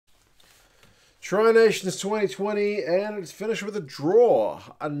Tri Nations 2020, and it's finished with a draw.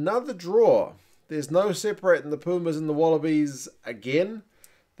 Another draw. There's no separating the Pumas and the Wallabies again.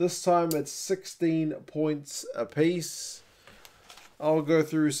 This time it's 16 points apiece. I'll go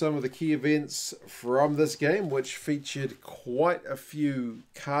through some of the key events from this game, which featured quite a few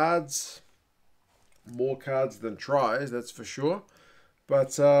cards. More cards than tries, that's for sure.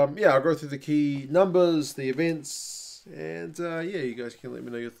 But yeah, I'll go through the key numbers, the events, and yeah, you guys can let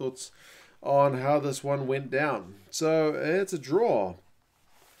me know your thoughts on how this one went down. So it's a draw.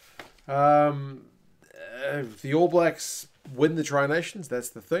 The All Blacks win the Tri Nations. That's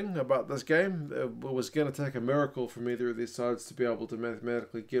the thing about this game. It was going to take a miracle from either of these sides to be able to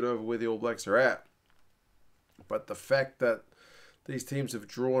mathematically get over where the All Blacks are at. But the fact that these teams have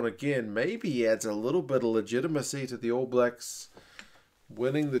drawn again maybe adds a little bit of legitimacy to the All Blacks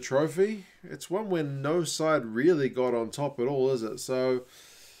winning the trophy. It's one where no side really got on top at all, is it? So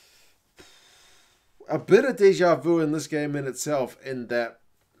a bit of deja vu in this game in itself, in that,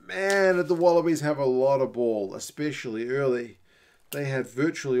 man, the Wallabies have a lot of ball, especially early. They had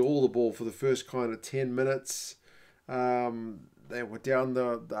virtually all the ball for the first kind of 10 minutes. They were down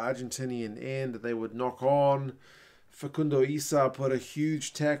the Argentinian end. They would knock on. Facundo Isa put a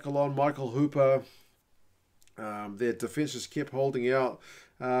huge tackle on Michael Hooper. Their defence just kept holding out.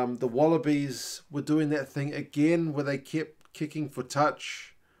 The Wallabies were doing that thing again where they kept kicking for touch.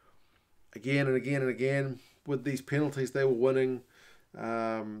 Again and again and again. With these penalties they were winning.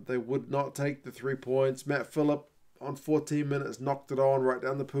 They would not take the 3 points. Matt Phillip on 14 minutes knocked it on right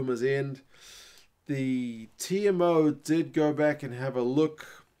down the Pumas' end. The TMO did go back and have a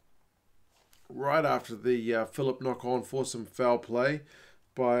look right after the Phillip knock on for some foul play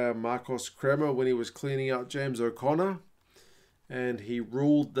by Marcos Kremer when he was cleaning out James O'Connor. And he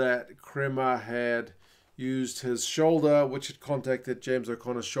ruled that Kremer had used his shoulder, which had contacted James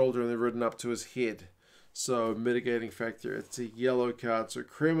O'Connor's shoulder and then ridden up to his head. So, mitigating factor, it's a yellow card. So,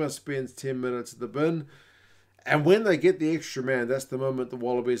 Kremer spends 10 minutes at the bin. And when they get the extra man, that's the moment the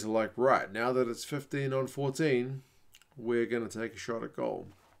Wallabies are like, right, now that it's 15 on 14, we're going to take a shot at goal.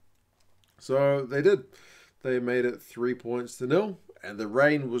 So, they did. They made it 3 points to 0. And the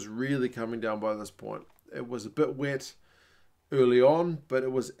rain was really coming down by this point. It was a bit wet early on, but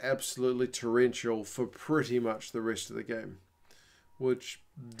it was absolutely torrential for pretty much the rest of the game, which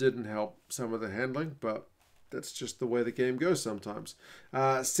didn't help some of the handling, but that's just the way the game goes sometimes.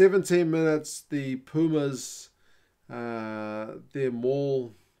 17 minutes, the Pumas, their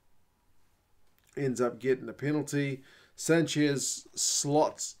maul ends up getting a penalty. Sanchez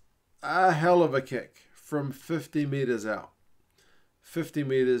slots a hell of a kick from 50 meters out. 50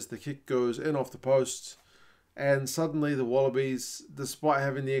 meters, the kick goes in off the post, and suddenly the Wallabies, despite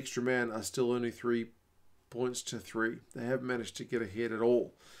having the extra man, are still only 3 points to 3. They haven't managed to get ahead at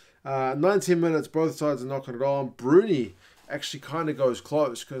all. 19 minutes, both sides are knocking it on. Bruni actually kind of goes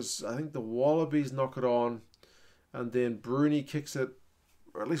close because I think the Wallabies knock it on, and then Bruni kicks it,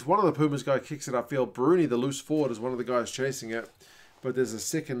 or at least one of the Pumas guy kicks it upfield. Bruni, the loose forward, is one of the guys chasing it, but there's a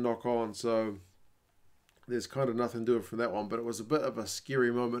second knock on, so there's kind of nothing doing from that one. But it was a bit of a scary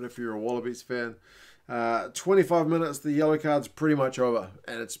moment if you're a Wallabies fan. 25 minutes, the yellow card's pretty much over,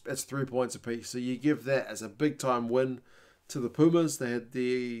 and it's 3 points apiece. So you give that as a big time win to the Pumas. They had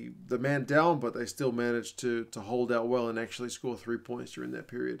the man down, but they still managed to hold out well and actually score 3 points during that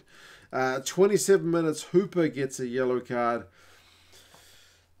period. 27 minutes, Hooper gets a yellow card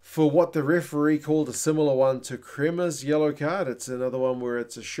for what the referee called a similar one to Kremer's yellow card. It's another one where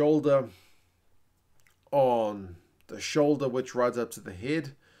it's a shoulder on the shoulder which rides up to the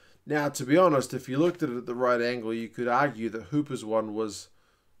head. Now, to be honest, if you looked at it at the right angle, you could argue that Hooper's one was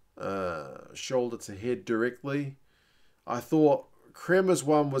shoulder to head directly. I thought Kremer's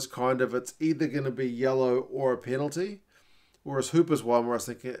one was kind of, it's either going to be yellow or a penalty, whereas Hooper's one, where I was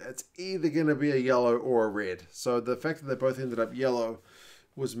thinking it's either going to be a yellow or a red. So the fact that they both ended up yellow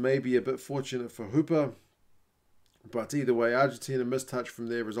was maybe a bit fortunate for Hooper. But either way, Argentina mistouch from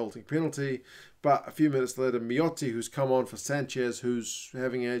their resulting penalty. But a few minutes later, Miotti, who's come on for Sanchez, who's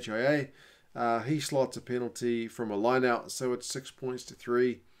having HIA, he slots a penalty from a line-out, so it's 6 points to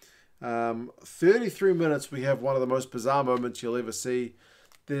 3. 33 minutes, we have one of the most bizarre moments you'll ever see.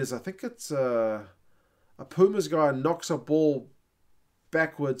 There's, I think it's a Pumas guy knocks a ball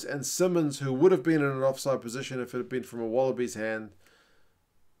backwards, and Simmons, who would have been in an offside position if it had been from a Wallabies hand,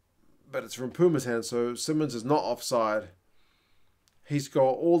 but it's from Pumas' hand, so Simmons is not offside. He's got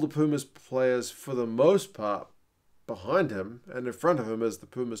all the Pumas players, for the most part, behind him, and in front of him is the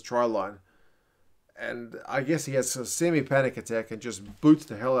Pumas try line. And I guess he has a semi-panic attack and just boots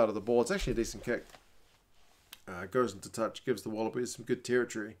the hell out of the ball. It's actually a decent kick. Goes into touch, gives the Wallabies some good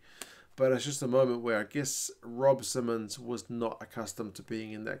territory. But it's just a moment where I guess Rob Simmons was not accustomed to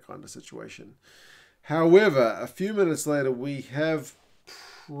being in that kind of situation. However, a few minutes later, we have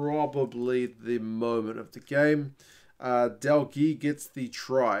probably the moment of the game. Delgi gets the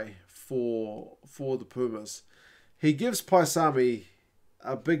try for the Pumas. He gives Paisami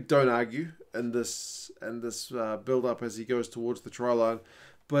a big don't argue in this build up as he goes towards the try line,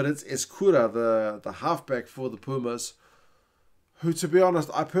 but it's Eskura, the halfback for the Pumas, who, to be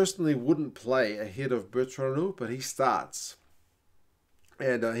honest, I personally wouldn't play ahead of Bertranu, but he starts.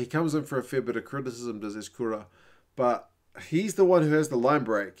 And he comes in for a fair bit of criticism, does Eskura. But he's the one who has the line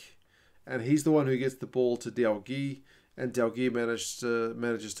break. And he's the one who gets the ball to Delgi. And Delgi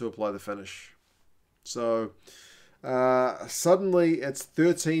manages to apply the finish. So suddenly it's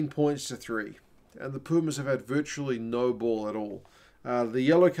 13 points to 3. And the Pumas have had virtually no ball at all. The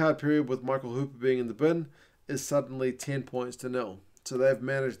yellow card period with Michael Hooper being in the bin is suddenly 10 points to 0. So they've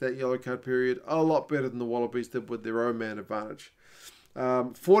managed that yellow card period a lot better than the Wallabies did with their own man advantage.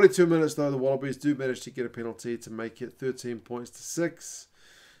 42 minutes though, the Wallabies do manage to get a penalty to make it 13 points to 6.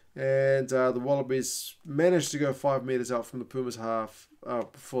 And the Wallabies managed to go 5 meters out from the Pumas half,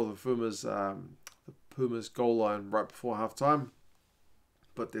 before the Pumas goal line right before half time.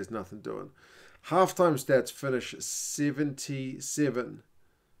 But there's nothing doing. Halftime stats finish 77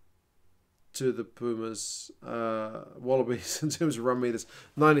 to the Pumas, Wallabies in terms of run meters,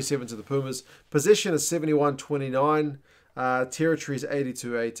 97 to the Pumas. Possession is 71-29, territory is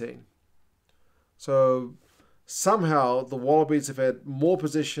 82-18. So somehow the Wallabies have had more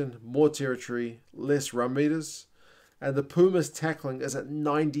possession, more territory, less run meters, and the Pumas tackling is at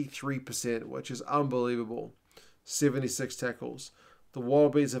 93%, which is unbelievable. 76 tackles. The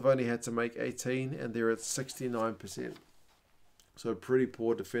Wallabies have only had to make 18, and they're at 69%. So pretty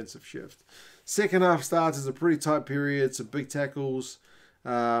poor defensive shift. Second half starts as a pretty tight period. Some big tackles.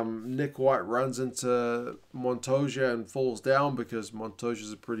 Nick White runs into Montoya and falls down because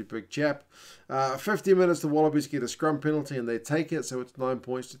Montoya's a pretty big chap. 50 minutes, the Wallabies get a scrum penalty and they take it. So it's 9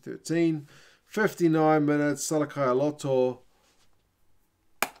 points to 13. 59 minutes, Salakai Aloto.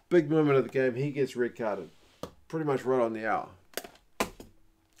 Big moment of the game. He gets red carded. Pretty much right on the hour.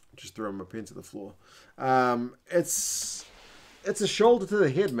 Just throwing my pen to the floor. It's a shoulder to the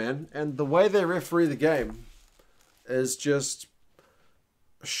head, man. And the way they referee the game is just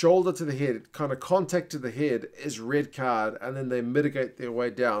shoulder to the head, kind of contact to the head is red card, and then they mitigate their way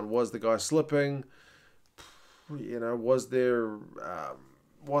down. Was the guy slipping? You know, was the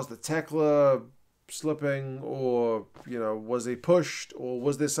tackler slipping, or, you know, was he pushed, or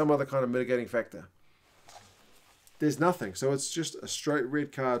was there some other kind of mitigating factor? There's nothing. So it's just a straight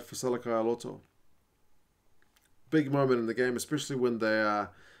red card for Salakai Aloto. Big moment in the game, especially when they are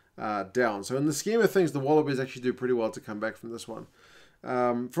down. So in the scheme of things, the Wallabies actually do pretty well to come back from this one.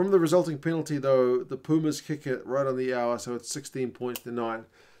 From the resulting penalty, though, the Pumas kick it right on the hour, so it's 16 points to 9.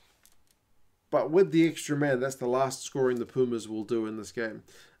 But with the extra man, that's the last scoring the Pumas will do in this game.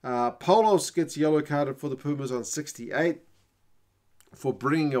 Paulos gets yellow carded for the Pumas on 68 for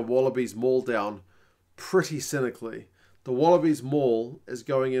bringing a Wallabies maul down pretty cynically. The Wallabies maul is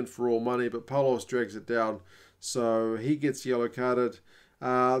going in for all money, but Paulos drags it down. So he gets yellow carded.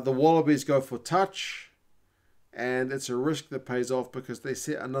 The Wallabies go for touch, and it's a risk that pays off because they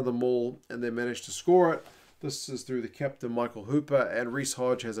set another maul and they manage to score it. This is through the captain, Michael Hooper, and Reece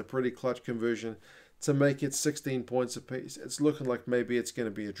Hodge has a pretty clutch conversion to make it 16 points apiece. It's looking like maybe it's going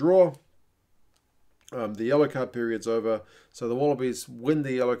to be a draw. The yellow card period's over, so the Wallabies win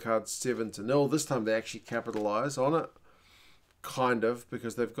the yellow card 7-0. This time they actually capitalise on it, kind of,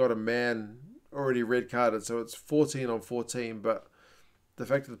 because they've got a man already red carded, so it's 14 on 14, but the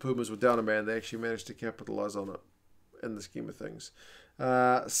fact that the Pumas were down a man, they actually managed to capitalise on it in the scheme of things.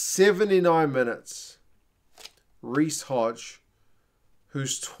 79 minutes. Reece Hodge,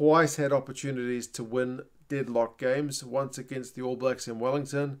 who's twice had opportunities to win deadlock games, once against the All Blacks in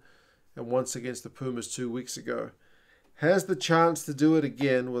Wellington and once against the Pumas 2 weeks ago, has the chance to do it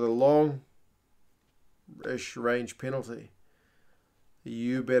again with a long-ish range penalty.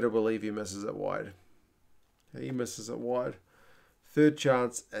 You better believe he misses it wide. He misses it wide. Third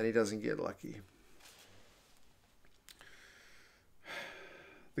chance, and he doesn't get lucky.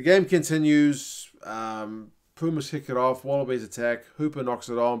 The game continues. Pumas kick it off. Wallabies attack. Hooper knocks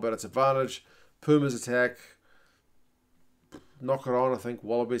it on, but it's advantage. Pumas attack. Knock it on. I think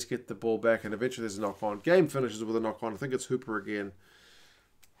Wallabies get the ball back, and eventually there's a knock on. Game finishes with a knock on. I think it's Hooper again.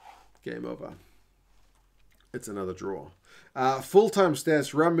 Game over. It's another draw. Full-time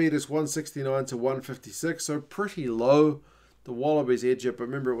stats, run meters 169 to 156, so pretty low. The Wallabies edge it, but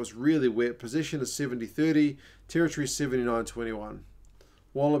remember it was really wet. Possession is 70-30, territory 79-21.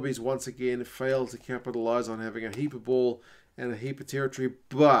 Wallabies once again failed to capitalise on having a heap of ball and a heap of territory,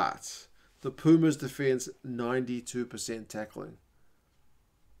 but the Pumas defence 92% tackling.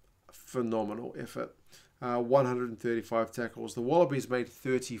 Phenomenal effort. 135 tackles. The Wallabies made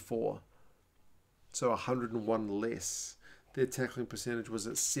 34, so 101 less. Their tackling percentage was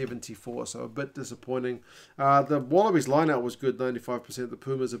at 74, so a bit disappointing. The Wallabies line-out was good, 95%. The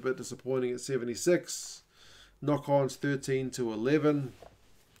Pumas a bit disappointing at 76. Knock-ons 13 to 11.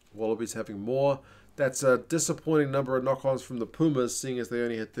 Wallabies having more. That's a disappointing number of knock-ons from the Pumas, seeing as they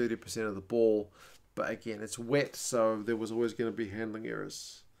only had 30% of the ball. But again, it's wet, so there was always going to be handling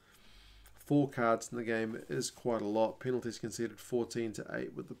errors. 4 cards in the game is quite a lot. Penalties conceded 14 to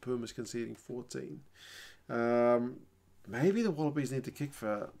 8, with the Pumas conceding 14. Maybe the Wallabies need to kick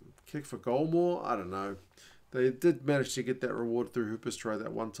for goal more. I don't know. They did manage to get that reward through Hooper's try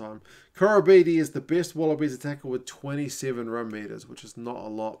that one time. Korobidi is the best Wallabies attacker with 27 run meters, which is not a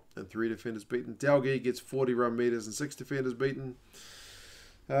lot, and 3 defenders beaten. Dalgi gets 40 run meters and 6 defenders beaten.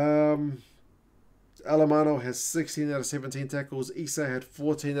 Alamano has 16 out of 17 tackles. Issa had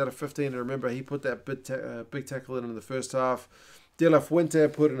 14 out of 15. And remember, he put that big tackle in the first half. De La Fuente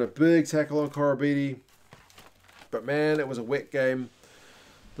put in a big tackle on Korobidi. But man, it was a wet game.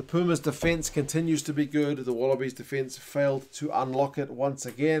 The Pumas' defence continues to be good. The Wallabies' defence failed to unlock it once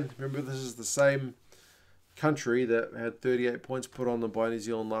again. Remember, this is the same country that had 38 points put on them by New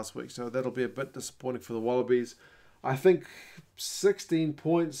Zealand last week. So that'll be a bit disappointing for the Wallabies. I think 16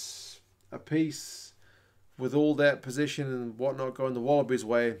 points apiece with all that possession and whatnot going the Wallabies'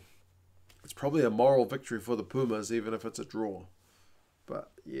 way. It's probably a moral victory for the Pumas, even if it's a draw.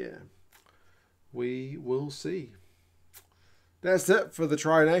 But yeah, we will see. That's it for the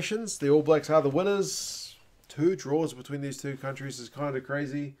Tri-Nations. The All Blacks are the winners. 2 draws between these 2 countries is kind of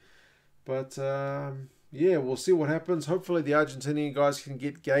crazy. But yeah, we'll see what happens. Hopefully the Argentinian guys can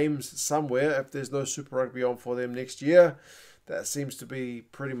get games somewhere if there's no Super Rugby on for them next year. That seems to be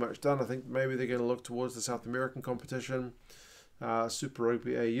pretty much done. I think maybe they're going to look towards the South American competition. Super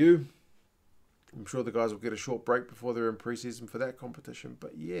Rugby AU. I'm sure the guys will get a short break before they're in preseason for that competition.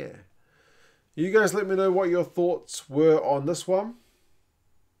 But yeah. You guys let me know what your thoughts were on this one.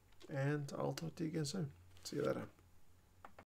 And I'll talk to you again soon. See you later.